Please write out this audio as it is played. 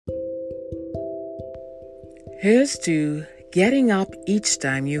Here's to getting up each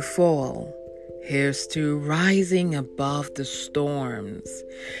time you fall. Here's to rising above the storms.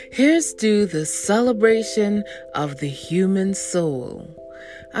 Here's to the celebration of the human soul.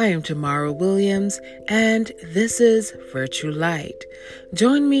 I am Tamara Williams, and this is Virtue Light.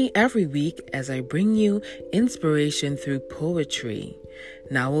 Join me every week as I bring you inspiration through poetry.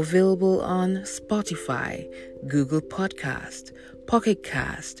 Now available on Spotify, Google Podcast, Pocket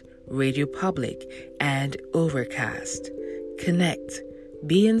Cast, Radio Public, and Overcast. Connect,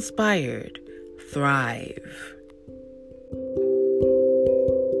 be inspired, thrive.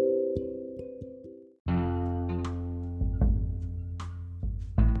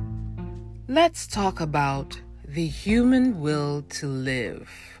 Let's talk about the human will to live,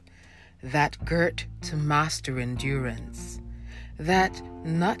 that girt to master endurance, that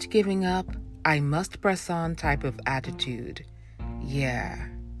not giving up, I must press on type of attitude. Yeah.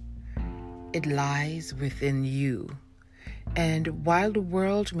 It lies within you. And while the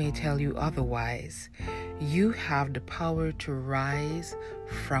world may tell you otherwise, you have the power to rise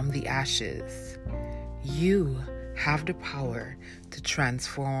from the ashes. You have the power to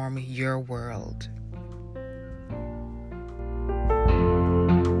transform your world.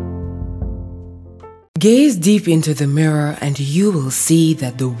 Gaze deep into the mirror and you will see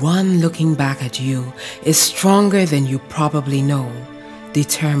that the one looking back at you is stronger than you probably know,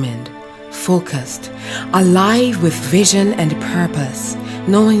 determined, focused, alive with vision and purpose,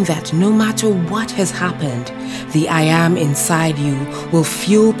 knowing that no matter what has happened, the I am inside you will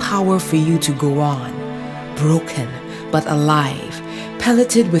fuel power for you to go on. Broken but alive,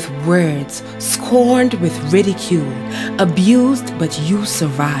 pelleted with words, scorned with ridicule, abused but you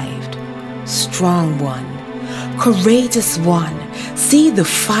survived. Strong one, courageous one, see the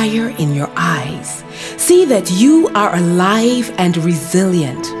fire in your eyes. See that you are alive and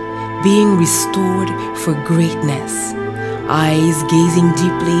resilient, being restored for greatness. Eyes gazing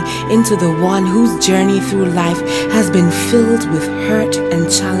deeply into the one whose journey through life has been filled with hurt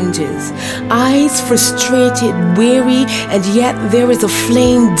and challenges. Eyes frustrated, weary, and yet there is a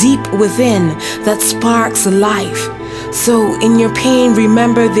flame deep within that sparks life. So in your pain,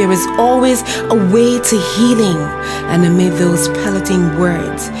 remember there is always a way to healing. And amid those pelleting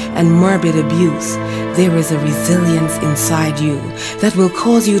words and morbid abuse, there is a resilience inside you that will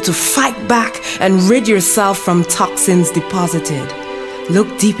cause you to fight back and rid yourself from toxins deposited.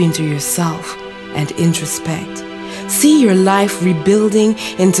 Look deep into yourself and introspect. See your life rebuilding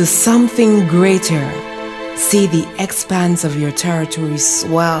into something greater. See the expanse of your territory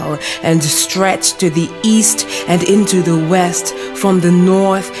swell and stretch to the east and into the west, from the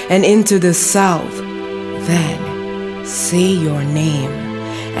north and into the south. Then say your name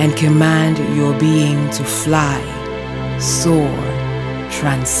and command your being to fly, soar,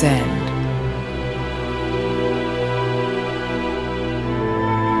 transcend.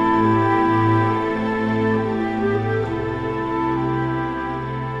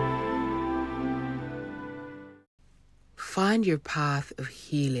 Find your path of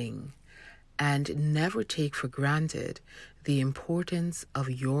healing and never take for granted the importance of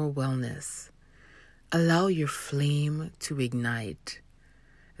your wellness. Allow your flame to ignite.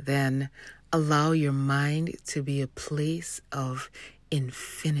 Then allow your mind to be a place of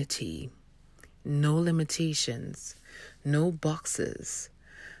infinity. No limitations, no boxes.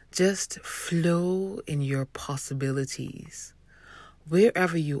 Just flow in your possibilities.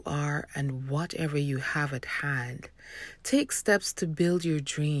 Wherever you are and whatever you have at hand, take steps to build your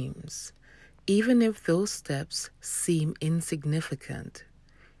dreams. Even if those steps seem insignificant,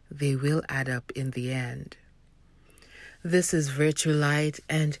 they will add up in the end. This is Virtue Light,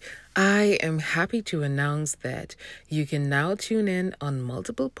 and I am happy to announce that you can now tune in on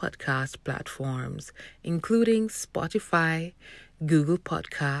multiple podcast platforms, including Spotify, Google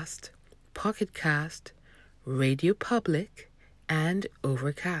Podcast, Pocket Cast, Radio Public, and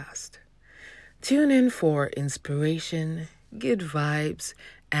Overcast. Tune in for inspiration, good vibes,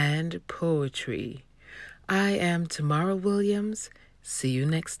 and poetry. I am Tamara Williams. See you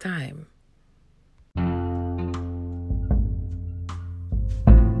next time.